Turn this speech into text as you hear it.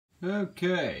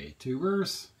Okay,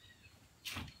 tubers.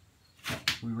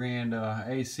 We ran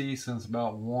AC since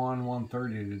about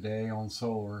 1:30 today on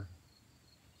solar.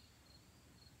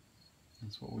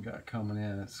 That's what we got coming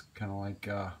in. It's kind of like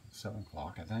 7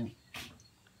 o'clock, I think.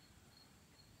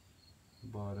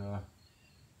 But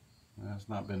it's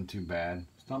not been too bad.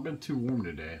 It's not been too warm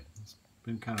today. It's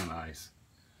been kind of nice.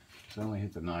 It's only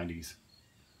hit the 90s.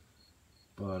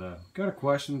 But got a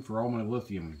question for all my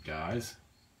lithium guys,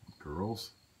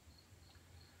 girls.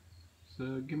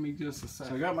 So give me just a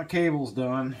second. So I got my cables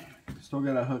done. Still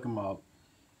got to hook them up.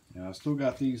 And I still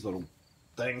got these little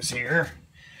things here.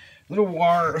 Little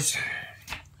wires.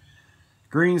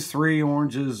 Green's 3,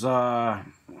 oranges, or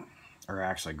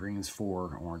actually green's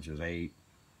 4, oranges 8,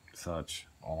 such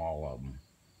on all of them.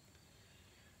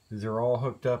 These are all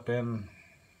hooked up in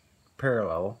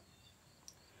parallel.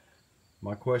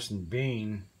 My question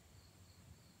being,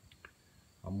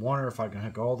 I'm wondering if I can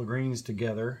hook all the greens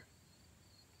together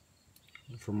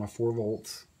for my 4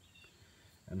 volts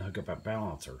and hook up a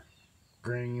balancer.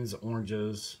 Greens,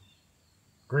 oranges,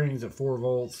 greens at 4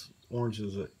 volts,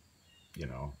 oranges at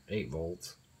 8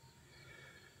 volts.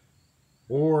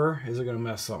 Or is it going to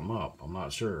mess something up? I'm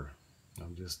not sure.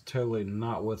 I'm just totally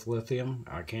not with lithium.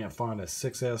 I can't find a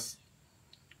 6S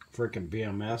freaking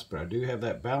BMS, but I do have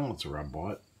that balancer I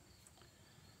bought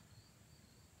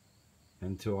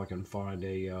until I can find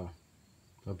a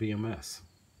BMS.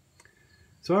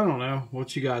 So I don't know.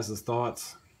 What's you guys'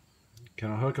 thoughts?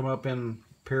 Can I hook them up in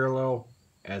parallel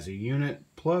as a unit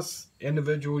plus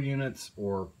individual units,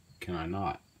 or can I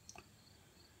not?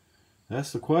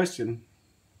 That's the question.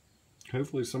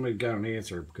 Hopefully somebody got an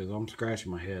answer, because I'm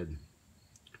scratching my head.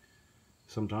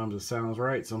 Sometimes it sounds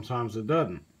right, sometimes it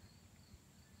doesn't.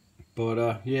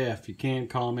 But yeah, if you can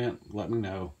comment, let me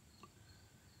know.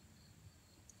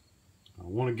 I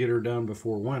want to get her done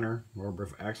before winter, or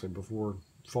actually before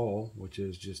fall, which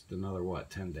is just another, what,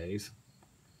 10 days?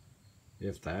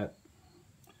 If that.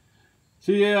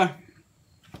 So yeah,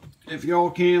 if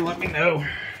y'all can, let me know.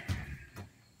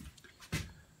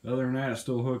 Other than that, it's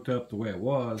still hooked up the way it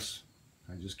was.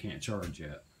 I just can't charge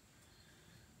yet.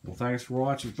 Well, thanks for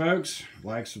watching, folks.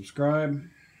 Like, subscribe,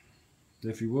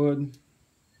 if you would.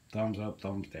 Thumbs up,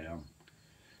 thumbs down.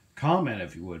 Comment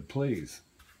if you would, please.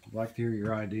 I'd like to hear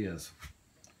your ideas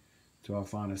till I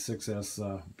find a 6S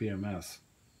BMS.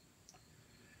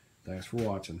 Thanks for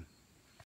watching.